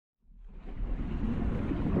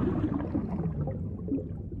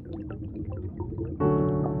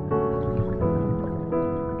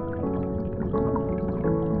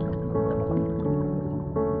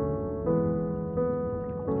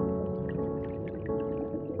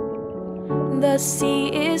The sea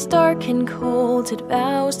is dark and cold, it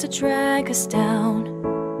vows to drag us down.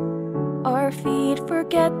 Our feet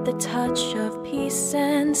forget the touch of peace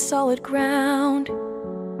and solid ground.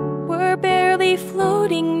 We're barely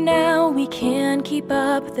floating now, we can't keep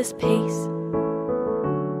up this pace.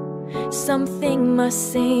 Something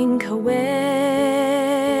must sink away.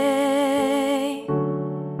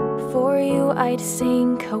 For you I'd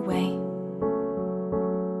sink away.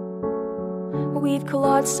 We've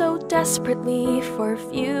clawed so desperately for a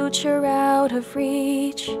future out of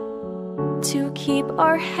reach, to keep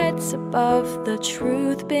our heads above the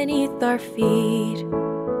truth beneath our feet.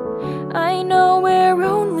 I know we're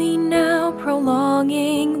only now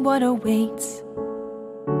prolonging what awaits.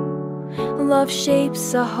 Love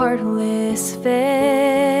shapes a heartless fate.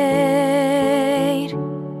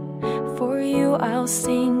 For you I'll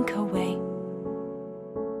sink away.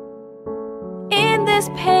 In this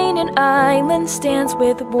pain an island stands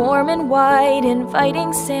with warm and wide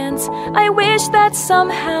inviting sands. I wish that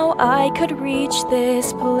somehow I could reach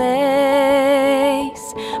this place,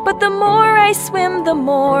 but the more I swim, the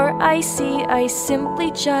more I see I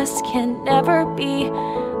simply just can never be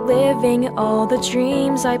living all the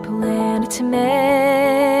dreams I planned to make.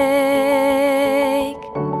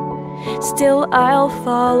 Still I'll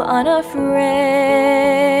fall unafraid,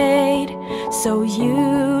 so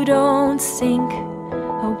you don't sink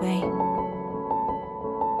away.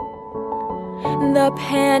 The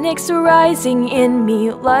panic's rising in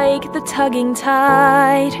me like the tugging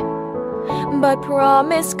tide, but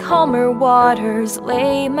promise calmer waters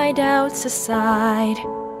lay my doubts aside.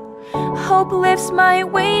 Hope lifts my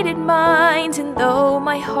weighted mind, and though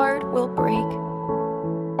my heart will break,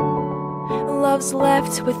 love's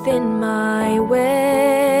left within my wake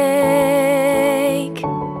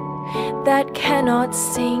that cannot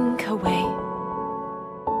sink away.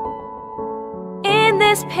 In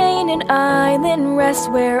this pain an island rests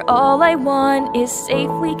where all I want is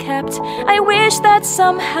safely kept. I wish that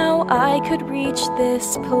somehow I could reach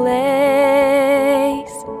this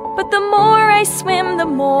place, but the more I swim, the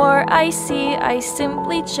more I see I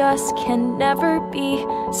simply just can never be.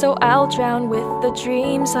 So I'll drown with the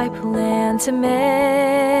dreams I plan to make,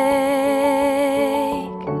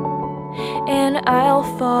 and I'll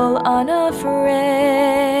fall unafraid,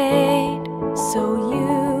 so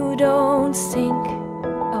you don't sink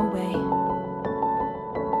away.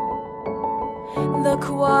 The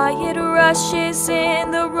quiet rushes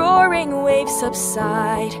in, the roaring waves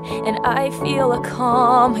subside, and I feel a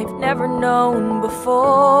calm I've never known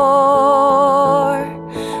before.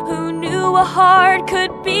 Who knew a heart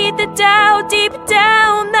could beat the doubt deep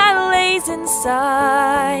down that lays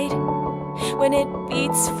inside, when it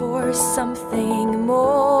beats for something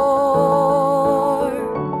more?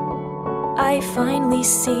 I finally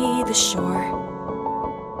see the shore.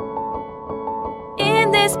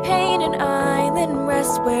 In this pain an island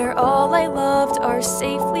rests where all I loved are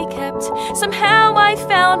safely kept. Somehow I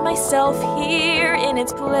found myself here in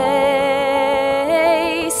its place,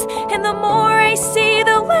 and the more I see,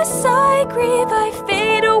 the less I grieve. I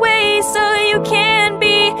fade away so you can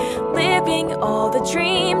be living all the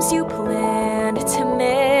dreams you planned to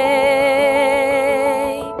make,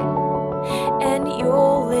 and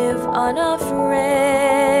you'll live unafraid.